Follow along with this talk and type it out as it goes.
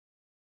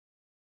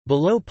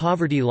Below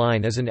poverty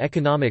line is an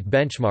economic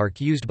benchmark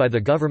used by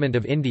the Government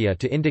of India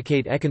to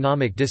indicate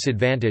economic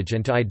disadvantage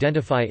and to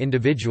identify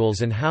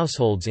individuals and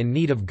households in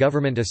need of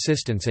government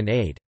assistance and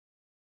aid.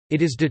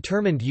 It is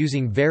determined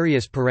using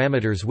various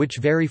parameters which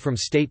vary from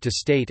state to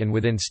state and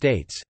within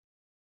states.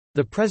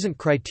 The present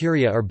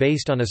criteria are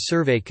based on a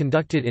survey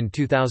conducted in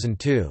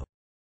 2002.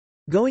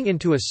 Going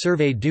into a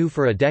survey due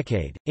for a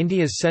decade,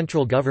 India's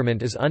central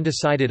government is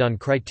undecided on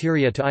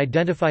criteria to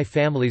identify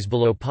families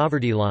below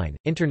poverty line.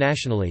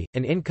 Internationally,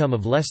 an income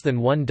of less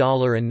than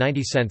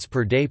 $1.90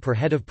 per day per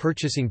head of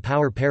purchasing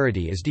power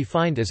parity is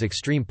defined as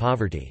extreme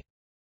poverty.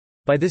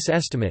 By this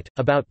estimate,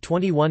 about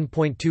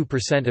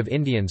 21.2% of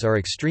Indians are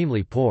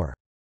extremely poor.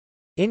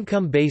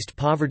 Income-based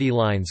poverty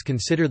lines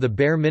consider the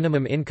bare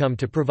minimum income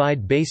to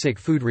provide basic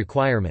food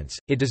requirements.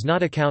 It does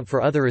not account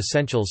for other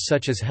essentials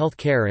such as health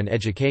care and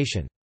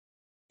education.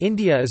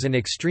 India is an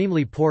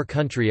extremely poor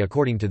country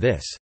according to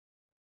this.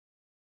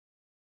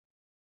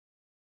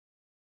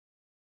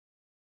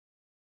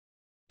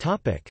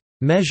 Topic: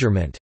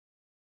 Measurement.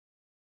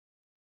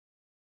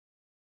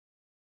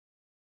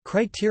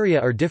 Criteria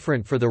are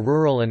different for the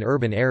rural and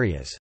urban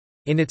areas.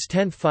 In its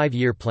 10th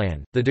five-year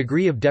plan, the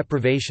degree of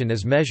deprivation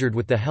is measured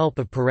with the help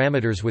of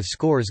parameters with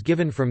scores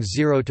given from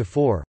 0 to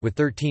 4, with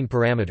 13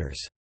 parameters.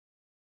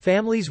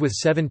 Families with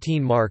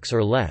 17 marks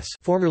or less,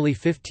 formerly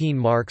 15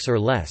 marks or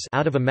less,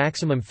 out of a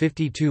maximum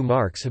 52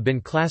 marks have been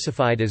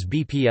classified as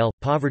BPL.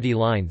 Poverty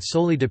line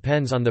solely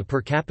depends on the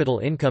per capita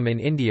income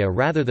in India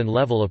rather than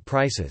level of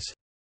prices.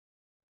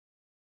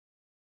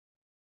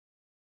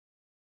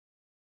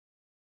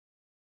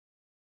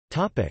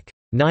 Topic: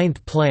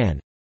 Ninth Plan.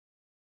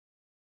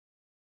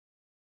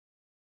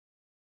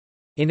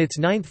 In its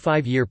ninth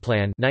five-year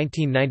plan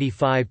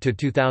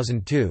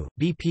 1995–2002,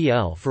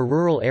 BPL for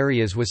rural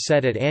areas was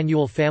set at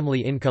annual family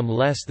income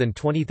less than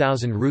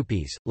 20,000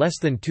 rupees, less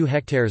than 2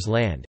 hectares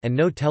land, and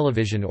no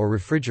television or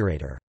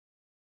refrigerator.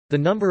 The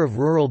number of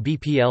rural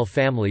BPL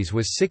families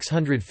was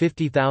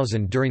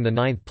 650,000 during the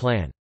ninth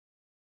plan.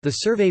 The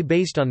survey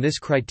based on this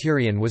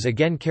criterion was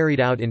again carried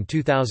out in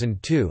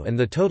 2002 and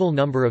the total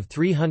number of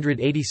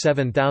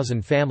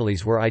 387,000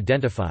 families were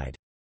identified.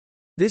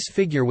 This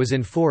figure was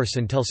in force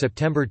until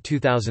September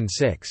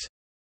 2006.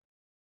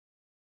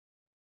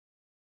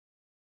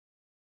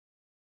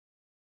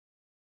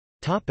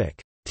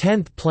 Topic: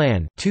 10th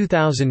Plan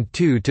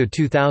 2002 to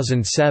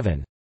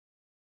 2007.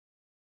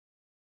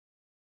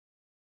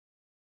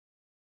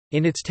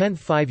 In its 10th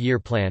five-year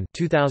plan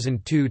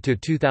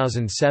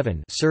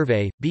 2002–2007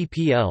 survey,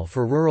 BPL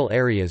for rural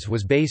areas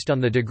was based on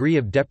the degree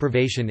of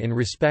deprivation in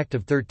respect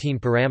of 13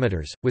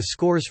 parameters, with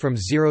scores from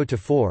 0 to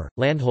 4,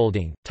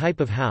 landholding,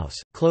 type of house,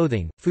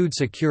 clothing, food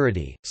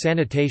security,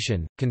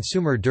 sanitation,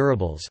 consumer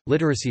durables,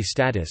 literacy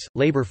status,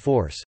 labor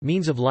force,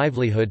 means of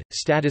livelihood,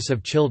 status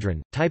of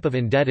children, type of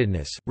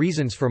indebtedness,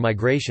 reasons for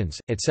migrations,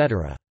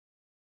 etc.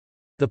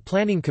 The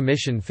Planning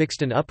Commission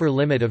fixed an upper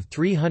limit of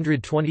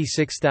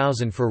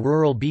 326,000 for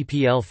rural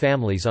BPL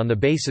families on the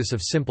basis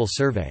of simple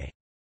survey.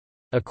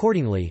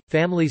 Accordingly,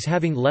 families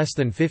having less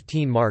than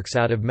 15 marks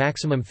out of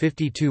maximum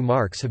 52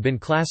 marks have been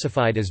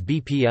classified as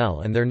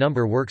BPL and their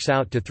number works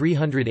out to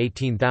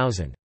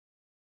 318,000.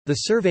 The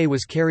survey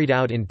was carried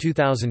out in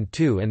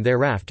 2002 and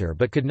thereafter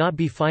but could not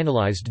be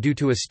finalised due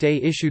to a stay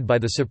issued by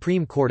the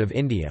Supreme Court of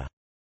India.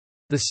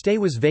 The stay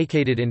was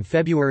vacated in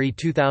February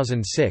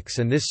 2006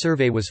 and this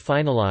survey was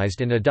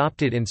finalized and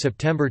adopted in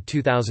September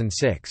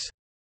 2006.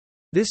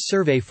 This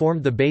survey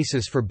formed the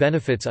basis for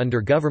benefits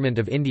under Government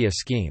of India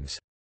schemes.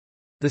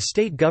 The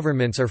state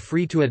governments are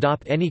free to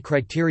adopt any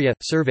criteria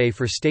survey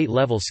for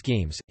state-level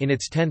schemes. In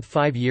its 10th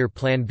five-year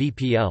plan,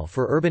 BPL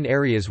for urban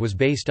areas was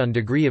based on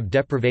degree of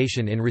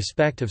deprivation in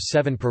respect of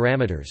 7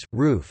 parameters: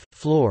 roof,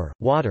 floor,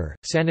 water,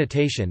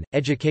 sanitation,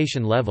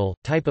 education level,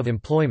 type of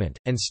employment,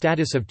 and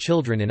status of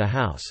children in a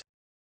house.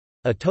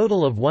 A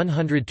total of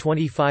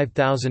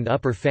 125,000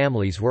 upper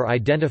families were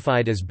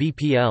identified as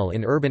BPL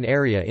in urban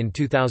area in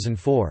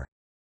 2004.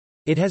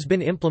 It has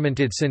been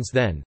implemented since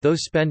then.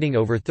 Those spending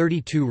over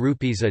 32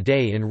 rupees a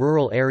day in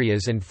rural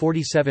areas and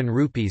 47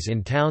 rupees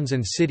in towns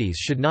and cities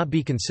should not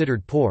be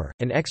considered poor,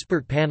 an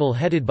expert panel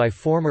headed by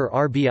former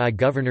RBI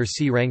Governor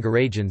C.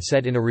 Rangarajan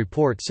said in a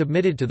report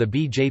submitted to the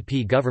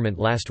BJP government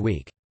last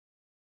week.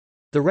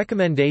 The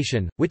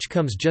recommendation, which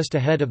comes just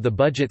ahead of the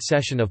budget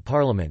session of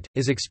Parliament,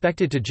 is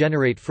expected to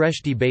generate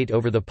fresh debate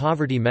over the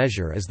poverty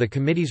measure as the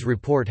committee's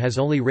report has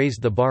only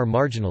raised the bar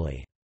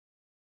marginally.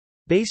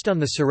 Based on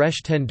the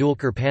Suresh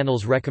Tendulkar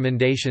panel's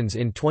recommendations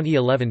in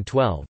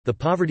 2011-12, the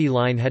poverty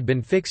line had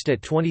been fixed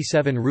at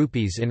 27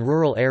 rupees in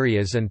rural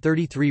areas and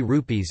 33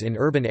 rupees in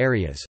urban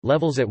areas,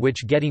 levels at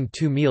which getting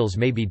 2 meals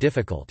may be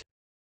difficult.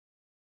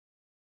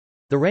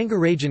 The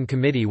Rangarajan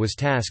Committee was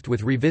tasked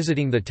with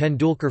revisiting the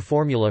Tendulkar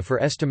formula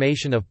for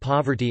estimation of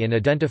poverty and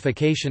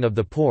identification of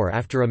the poor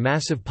after a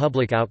massive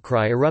public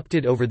outcry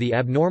erupted over the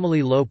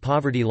abnormally low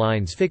poverty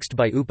lines fixed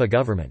by UPA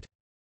government.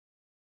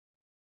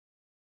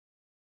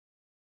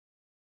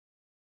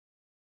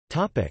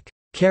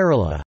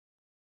 Kerala.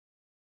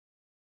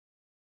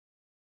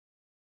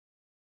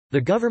 The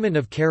Government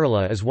of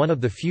Kerala is one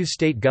of the few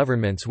state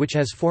governments which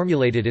has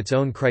formulated its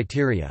own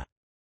criteria.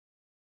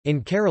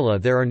 In Kerala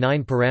there are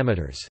 9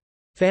 parameters.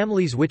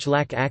 Families which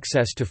lack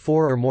access to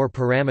 4 or more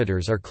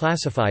parameters are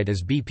classified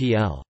as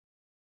BPL.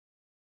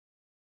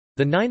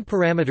 The 9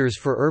 parameters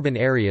for urban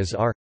areas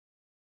are: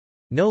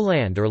 no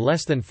land or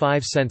less than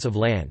 5 cents of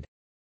land,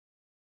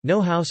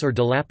 no house or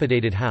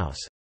dilapidated house,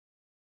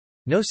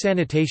 no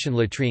sanitation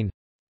latrine,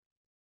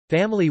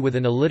 family with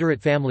an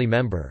illiterate family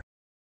member,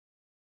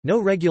 no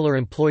regular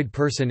employed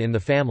person in the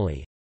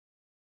family,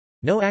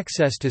 no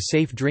access to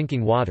safe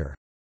drinking water,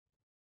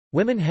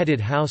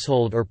 women-headed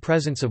household or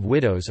presence of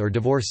widows or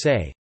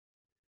divorcee,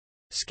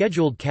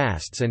 scheduled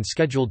castes and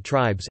scheduled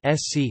tribes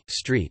 (SC,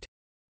 street),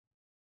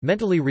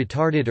 mentally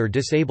retarded or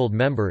disabled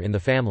member in the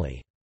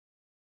family.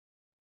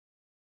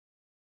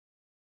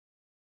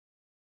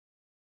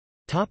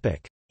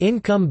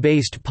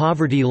 Income-based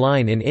poverty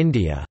line in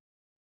India.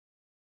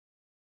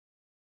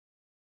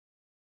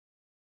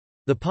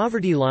 The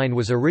poverty line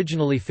was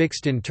originally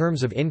fixed in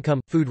terms of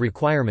income, food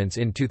requirements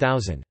in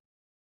 2000.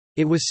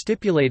 It was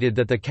stipulated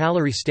that the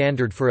calorie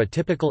standard for a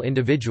typical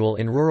individual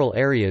in rural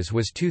areas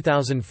was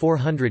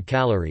 2,400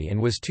 calorie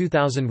and was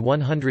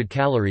 2,100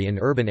 calorie in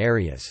urban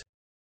areas.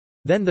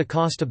 Then the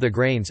cost of the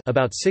grains,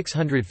 about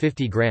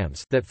 650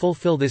 grams, that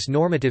fulfill this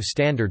normative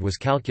standard was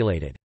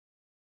calculated.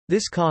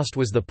 This cost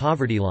was the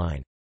poverty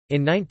line.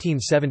 In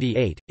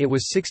 1978, it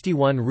was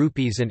 61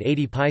 rupees and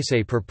 80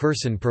 paise per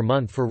person per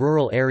month for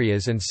rural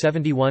areas and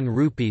 71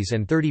 rupees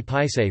and 30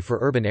 paise for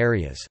urban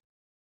areas.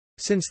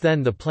 Since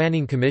then the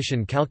Planning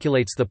Commission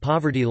calculates the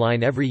poverty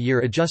line every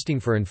year adjusting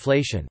for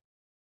inflation.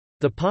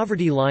 The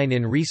poverty line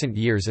in recent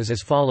years is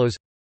as follows: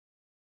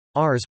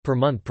 Rs. per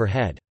month per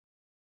head.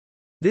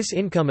 This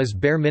income is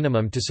bare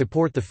minimum to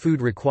support the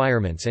food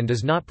requirements and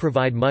does not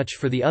provide much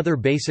for the other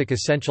basic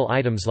essential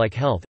items like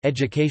health,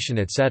 education,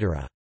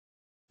 etc.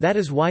 That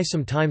is why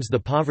sometimes the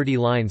poverty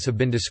lines have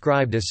been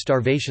described as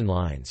starvation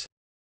lines.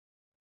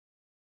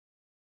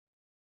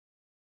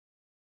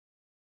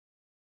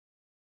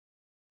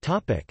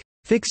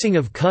 Fixing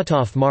of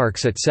cutoff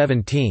marks at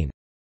 17.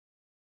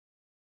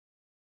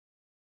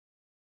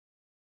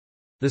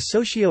 The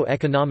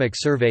socio-economic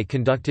survey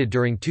conducted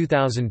during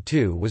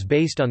 2002 was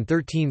based on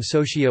 13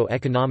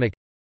 socio-economic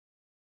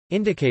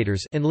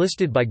indicators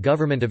enlisted by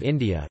Government of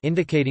India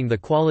indicating the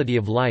quality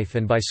of life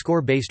and by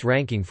score-based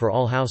ranking for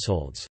all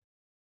households.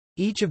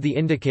 Each of the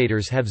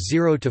indicators have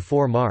 0 to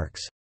 4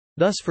 marks.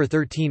 Thus for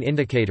 13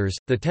 indicators,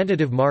 the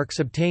tentative marks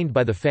obtained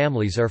by the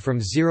families are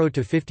from 0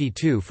 to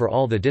 52 for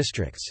all the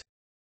districts.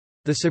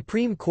 The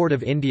Supreme Court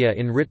of India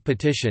in writ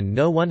petition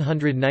No.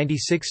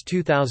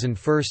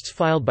 196/2001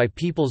 filed by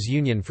People's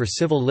Union for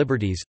Civil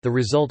Liberties, the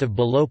result of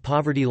below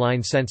poverty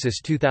line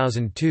census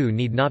 2002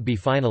 need not be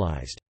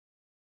finalised.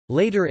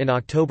 Later in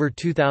October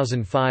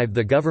 2005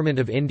 the Government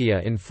of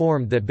India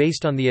informed that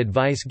based on the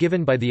advice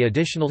given by the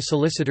Additional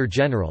Solicitor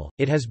General,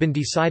 it has been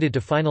decided to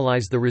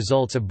finalise the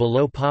results of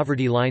below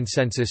poverty line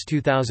census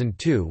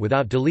 2002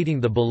 without deleting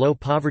the below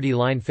poverty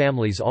line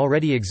families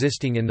already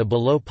existing in the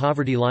below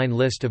poverty line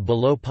list of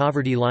below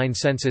poverty line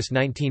census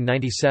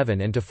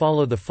 1997 and to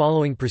follow the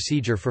following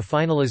procedure for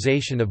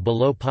finalisation of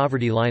below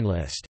poverty line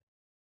list.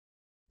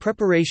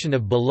 Preparation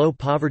of below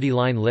poverty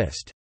line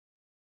list.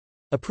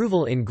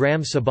 Approval in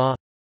Gram Sabha.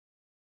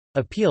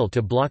 Appeal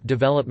to Block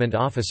Development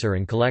Officer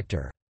and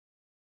Collector.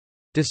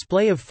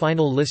 Display of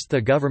final list.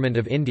 The Government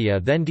of India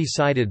then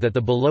decided that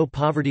the below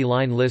poverty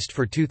line list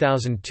for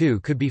 2002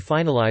 could be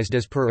finalised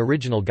as per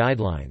original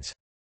guidelines.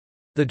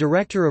 The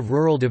Director of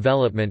Rural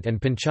Development and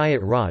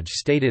Panchayat Raj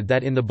stated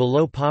that in the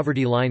below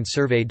poverty line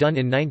survey done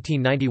in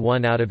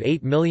 1991 out of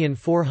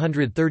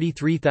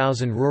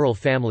 8,433,000 rural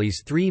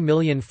families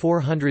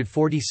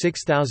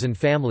 3,446,000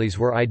 families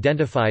were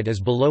identified as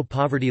below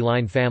poverty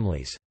line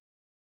families.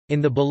 In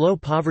the below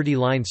poverty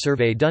line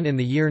survey done in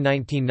the year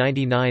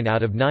 1999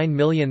 out of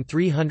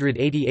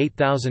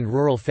 9,388,000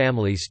 rural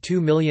families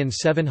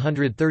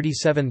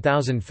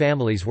 2,737,000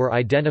 families were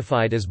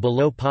identified as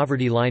below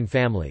poverty line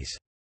families.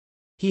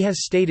 He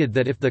has stated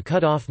that if the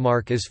cut-off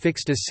mark is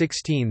fixed as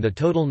 16 the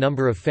total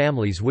number of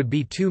families would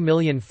be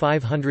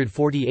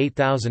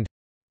 2,548,000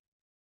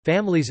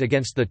 families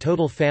against the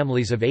total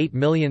families of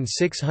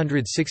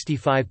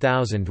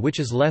 8,665,000 which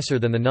is lesser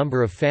than the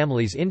number of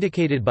families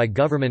indicated by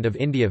Government of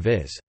India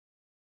viz.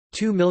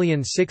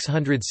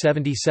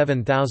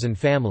 2,677,000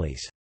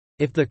 families.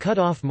 If the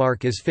cut-off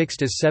mark is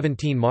fixed as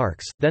 17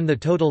 marks, then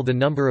the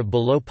number of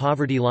below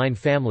poverty line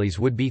families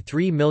would be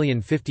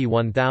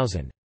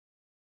 3,051,000.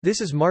 This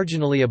is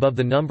marginally above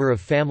the number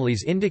of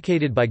families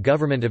indicated by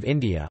Government of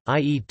India,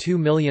 i.e.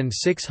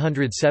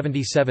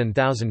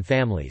 2,677,000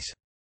 families.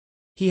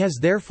 He has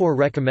therefore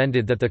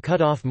recommended that the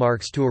cut-off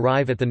marks to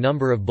arrive at the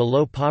number of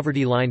below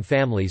poverty line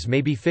families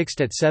may be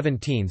fixed at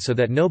 17 so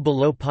that no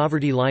below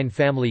poverty line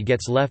family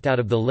gets left out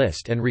of the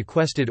list and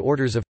requested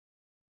orders of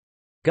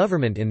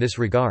government in this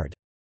regard.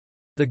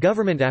 The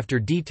government after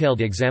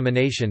detailed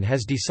examination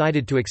has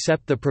decided to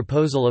accept the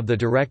proposal of the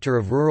Director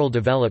of Rural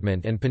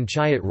Development and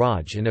Panchayat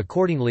Raj and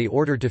accordingly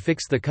order to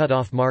fix the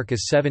cut-off mark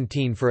as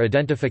 17 for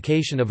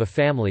identification of a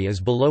family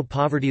as below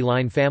poverty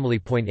line family.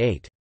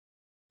 8.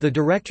 The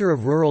Director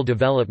of Rural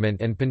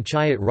Development and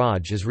Panchayat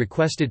Raj is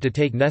requested to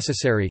take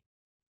necessary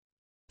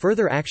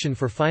further action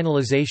for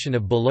finalization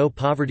of below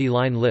poverty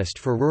line list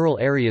for rural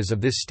areas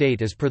of this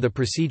state as per the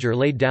procedure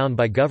laid down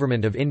by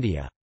Government of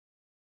India.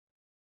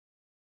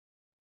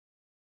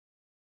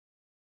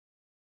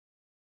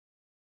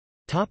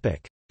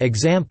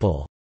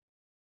 Example: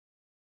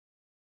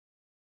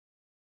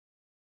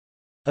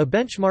 a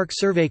benchmark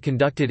survey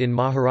conducted in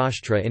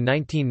Maharashtra in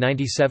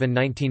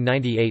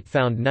 1997–1998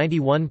 found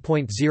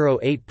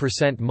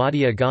 91.08%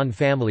 Madhya Gand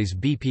families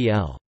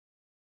BPL.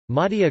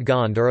 Madhya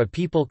Gand are a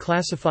people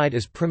classified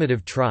as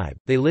primitive tribe.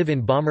 They live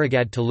in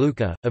Bamragad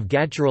Taluka, of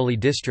Gadchiroli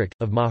district,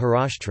 of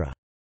Maharashtra.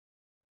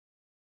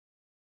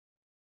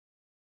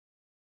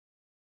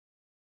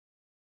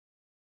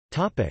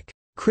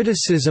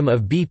 Criticism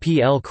of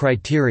BPL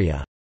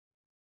criteria.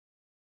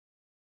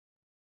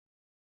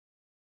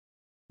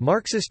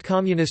 Marxist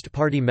Communist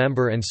Party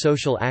member and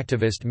social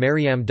activist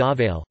Maryam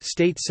Davale,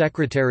 State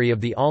Secretary of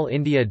the All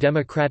India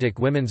Democratic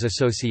Women's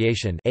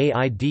Association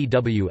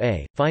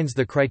 (AIDWA), finds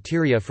the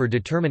criteria for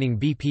determining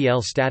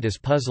BPL status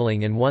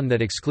puzzling and one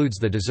that excludes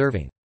the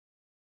deserving.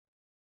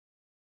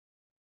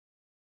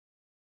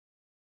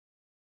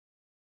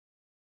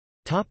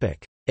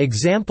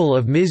 Example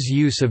of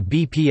misuse of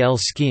BPL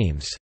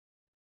schemes.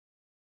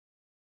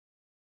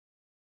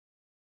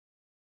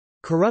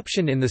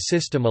 Corruption in the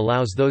system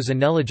allows those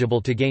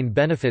ineligible to gain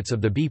benefits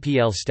of the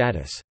BPL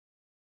status.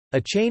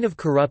 A chain of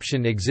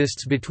corruption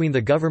exists between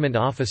the government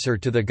officer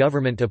to the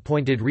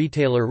government-appointed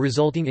retailer,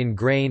 resulting in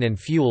grain and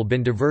fuel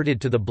being diverted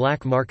to the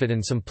black market.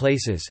 In some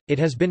places, it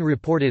has been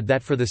reported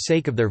that for the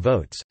sake of their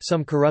votes,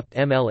 some corrupt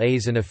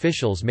MLAs and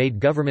officials made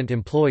government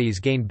employees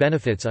gain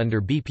benefits under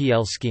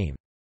BPL scheme.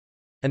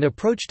 An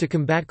approach to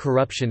combat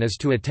corruption is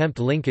to attempt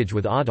linkage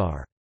with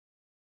Aadhaar.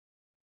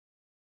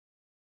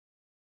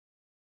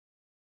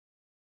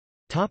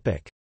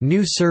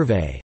 New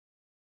survey.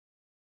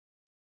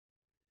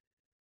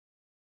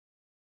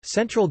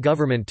 Central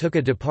government took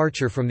a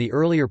departure from the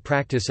earlier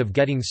practice of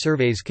getting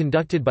surveys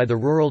conducted by the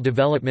rural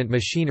development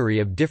machinery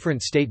of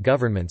different state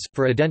governments,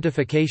 for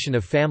identification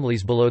of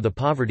families below the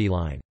poverty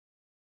line.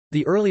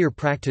 The earlier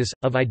practice,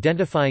 of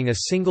identifying a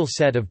single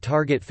set of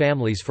target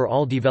families for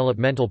all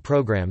developmental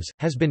programs,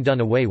 has been done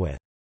away with.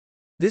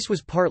 This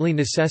was partly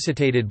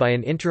necessitated by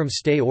an interim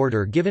stay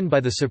order given by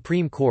the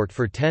Supreme Court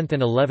for 10th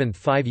and 11th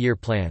five-year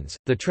plans.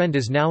 The trend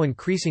is now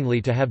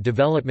increasingly to have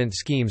development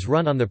schemes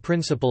run on the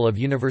principle of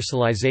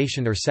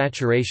universalization or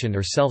saturation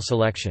or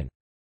self-selection.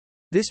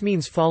 This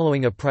means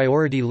following a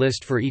priority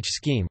list for each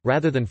scheme,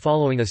 rather than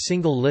following a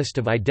single list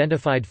of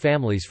identified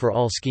families for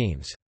all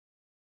schemes.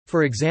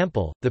 For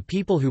example, the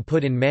people who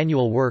put in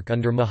manual work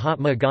under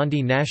Mahatma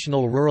Gandhi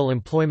National Rural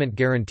Employment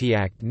Guarantee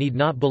Act need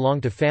not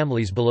belong to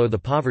families below the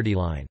poverty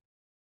line.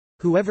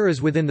 Whoever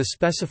is within the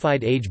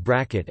specified age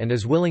bracket and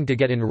is willing to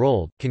get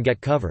enrolled, can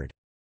get covered.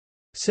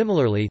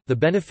 Similarly, the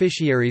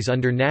beneficiaries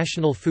under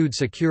National Food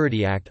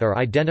Security Act are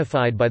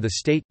identified by the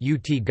state,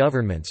 UT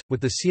governments,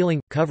 with the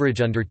ceiling, coverage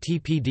under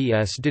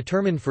TPDS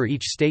determined for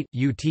each state,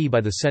 UT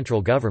by the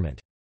central government.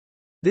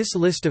 This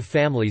list of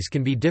families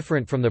can be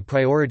different from the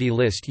priority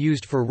list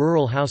used for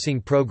rural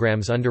housing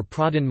programs under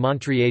Pradhan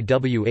Mantri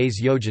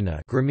Awas Yojana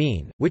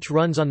Grameen, which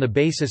runs on the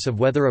basis of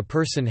whether a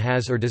person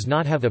has or does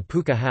not have a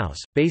pucca house,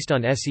 based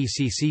on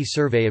SECC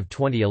survey of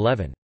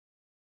 2011.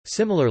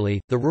 Similarly,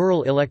 the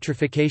rural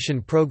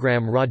electrification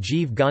program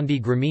Rajiv Gandhi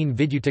Grameen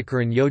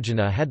Vidyutikaran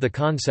Yojana had the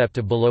concept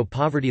of below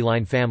poverty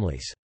line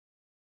families.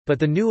 But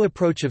the new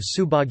approach of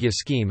Subhagya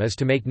scheme is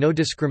to make no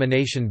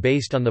discrimination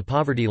based on the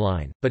poverty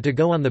line, but to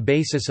go on the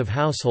basis of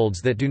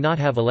households that do not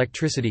have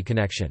electricity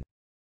connection.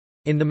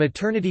 In the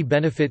maternity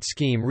benefit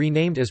scheme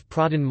renamed as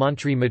Pradhan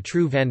Mantri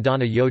Matru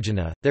Vandana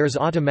Yojana, there is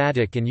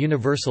automatic and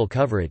universal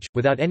coverage,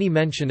 without any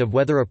mention of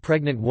whether a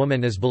pregnant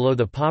woman is below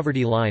the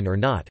poverty line or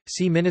not.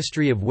 See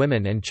Ministry of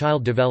Women and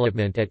Child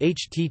Development at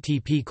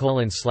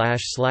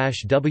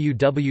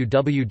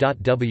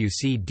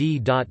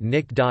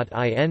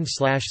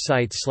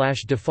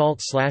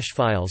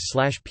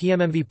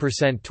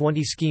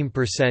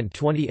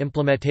 20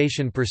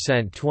 implementation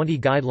 % 20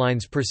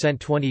 guidelines %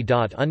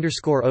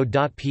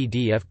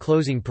 20._o.pdf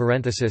closing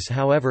parenthesis.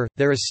 However,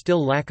 there is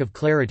still lack of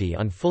clarity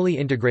on fully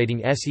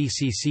integrating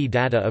SECC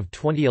data of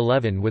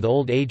 2011 with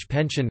old age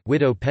pension,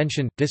 widow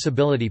pension,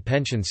 disability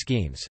pension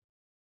schemes.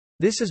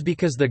 This is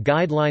because the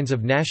guidelines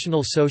of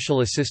National Social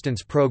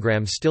Assistance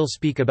Programs still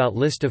speak about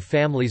list of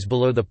families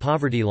below the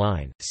poverty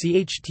line.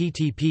 See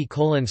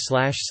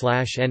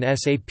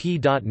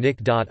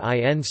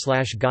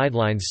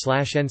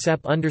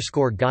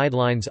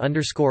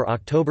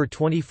http://nsap.nic.in/guidelines/nsap_guidelines_October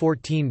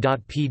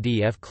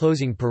 2014.pdf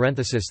closing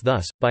parenthesis.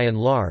 Thus, by and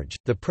large,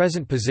 the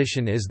present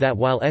position is that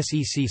while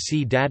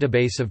SECC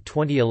database of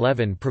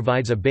 2011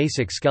 provides a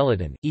basic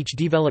skeleton, each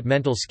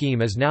developmental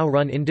scheme is now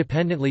run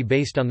independently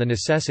based on the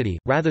necessity,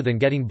 rather than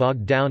getting bogged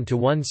bogged down to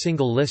one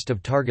single list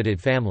of targeted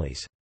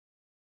families.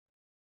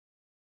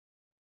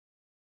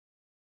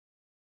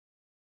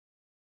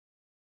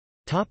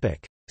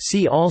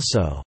 See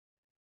also: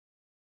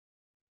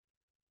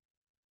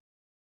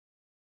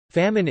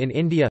 Famine in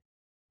India,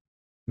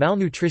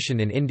 Malnutrition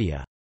in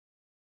India.